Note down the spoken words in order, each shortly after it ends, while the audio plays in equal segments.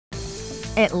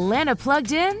Atlanta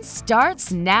Plugged In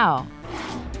starts now.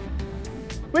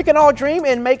 We can all dream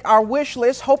and make our wish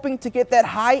list, hoping to get that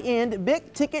high-end,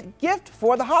 big-ticket gift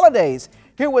for the holidays.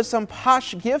 Here with some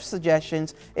Posh gift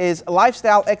suggestions is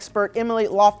lifestyle expert Emiy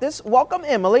Loftiss. Welcome,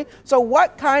 Emiy. So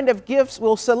what kind of gifts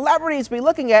will celebrities be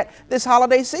looking at this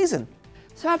holiday season?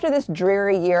 So after this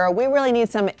dreary year, we really need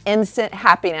some instant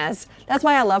happiness. That's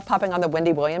why I love popping on the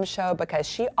Wendy Williams show, because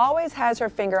she always has her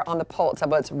finger on the pulse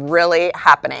of what's really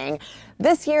happening.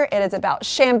 This year it is about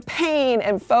champagne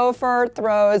and faux fur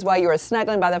throws while you are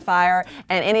snuggling by the fire,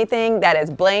 and anything that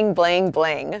is bling, bling,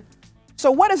 bling.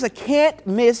 So what is a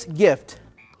can't-miss gift?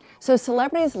 So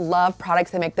celebrities love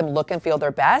products that make them look and feel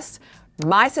their best.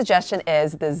 My suggestion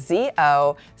is the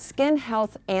ZO Skin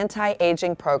Health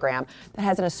Anti-Aging Program that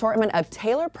has an assortment of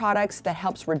tailored products that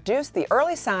helps reduce the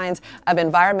early signs of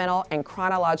environmental and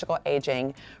chronological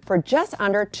aging. For just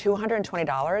under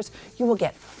 $220, you will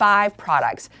get 5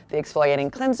 products: the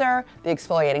exfoliating cleanser, the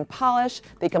exfoliating polish,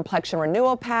 the complexion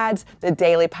renewal pads, the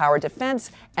daily power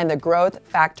defense, and the growth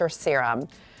factor serum.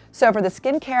 So for the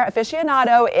skincare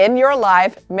aficionado in your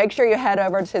life, make sure you head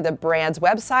over to the brand's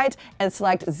website and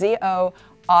select ZO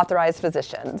authorized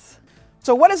physicians.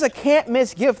 So what is a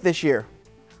can't-miss gift this year?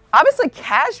 Obviously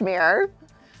cashmere.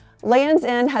 Lands'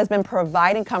 End has been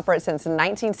providing comfort since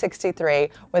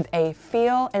 1963 with a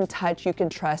feel and touch you can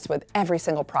trust with every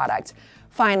single product.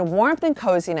 Find warmth and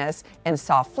coziness in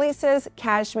soft fleeces,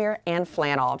 cashmere, and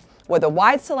flannel with a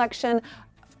wide selection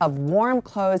of warm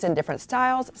clothes in different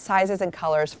styles, sizes, and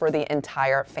colors for the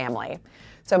entire family.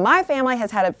 So my family has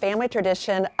had a family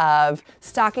tradition of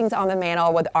stockings on the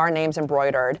mantle with our names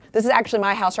embroidered. This is actually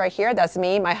my house right here. That's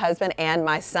me, my husband, and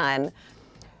my son.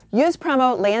 Use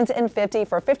promo LandsEnd50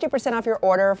 for 50% off your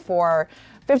order, for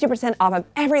 50% off of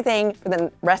everything for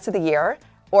the rest of the year.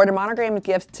 Order monogrammed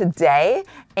gifts today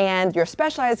and your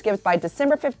specialized gift by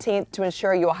December 15th to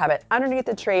ensure you will have it underneath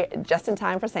the tree just in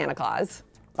time for Santa Claus.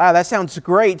 Wow, that sounds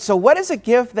great. So what is a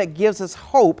gift that gives us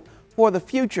hope for the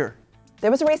future?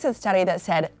 There was a recent study that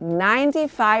said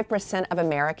 95% of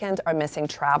Americans are missing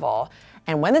travel.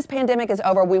 And when this pandemic is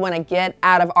over, we want to get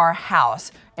out of our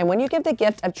house. And when you give the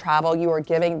gift of travel, you are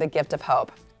giving the gift of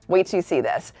hope. Wait till you see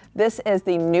this. This is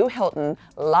the new Hilton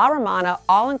La Romana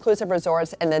all-inclusive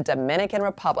resorts in the Dominican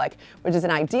Republic, which is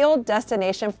an ideal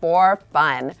destination for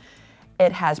fun.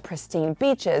 It has pristine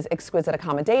beaches, exquisite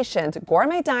accommodations,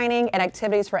 gourmet dining, and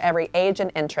activities for every age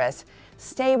and interest.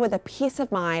 Stay with a peace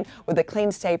of mind with the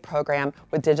Clean Stay program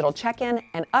with digital check-in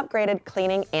and upgraded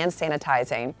cleaning and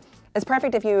sanitizing. It's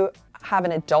perfect if you have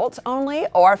an adults only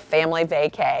or family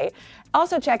vacay.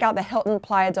 Also check out the Hilton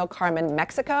Playa del Carmen,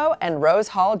 Mexico, and Rose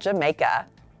Hall, Jamaica.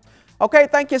 Okay,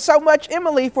 thank you so much,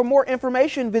 Emiy. For more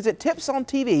information, visit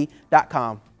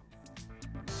tipsontv.com.